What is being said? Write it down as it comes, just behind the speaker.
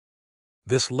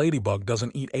This ladybug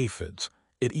doesn't eat aphids,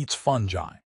 it eats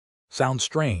fungi. Sounds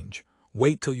strange?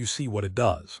 Wait till you see what it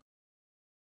does.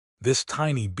 This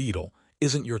tiny beetle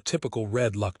isn't your typical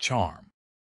red luck charm.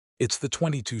 It's the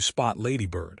 22-spot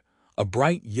ladybird, a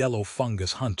bright yellow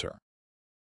fungus hunter.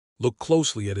 Look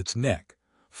closely at its neck.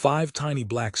 5 tiny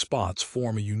black spots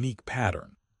form a unique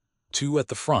pattern. 2 at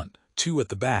the front, 2 at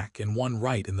the back, and 1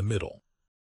 right in the middle.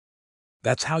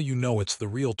 That's how you know it's the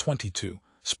real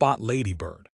 22-spot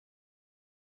ladybird.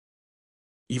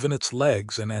 Even its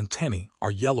legs and antennae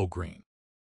are yellow-green.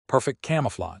 Perfect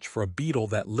camouflage for a beetle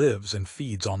that lives and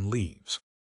feeds on leaves.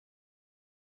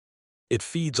 It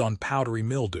feeds on powdery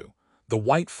mildew, the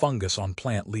white fungus on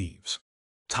plant leaves.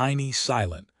 Tiny,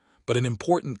 silent, but an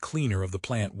important cleaner of the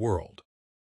plant world.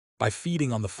 By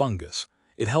feeding on the fungus,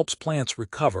 it helps plants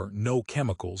recover. No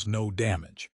chemicals, no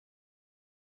damage.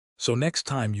 So next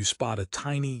time you spot a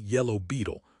tiny yellow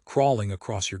beetle crawling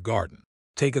across your garden,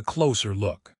 take a closer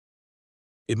look.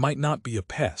 It might not be a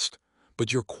pest,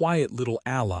 but your quiet little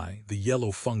ally, the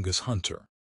yellow fungus hunter.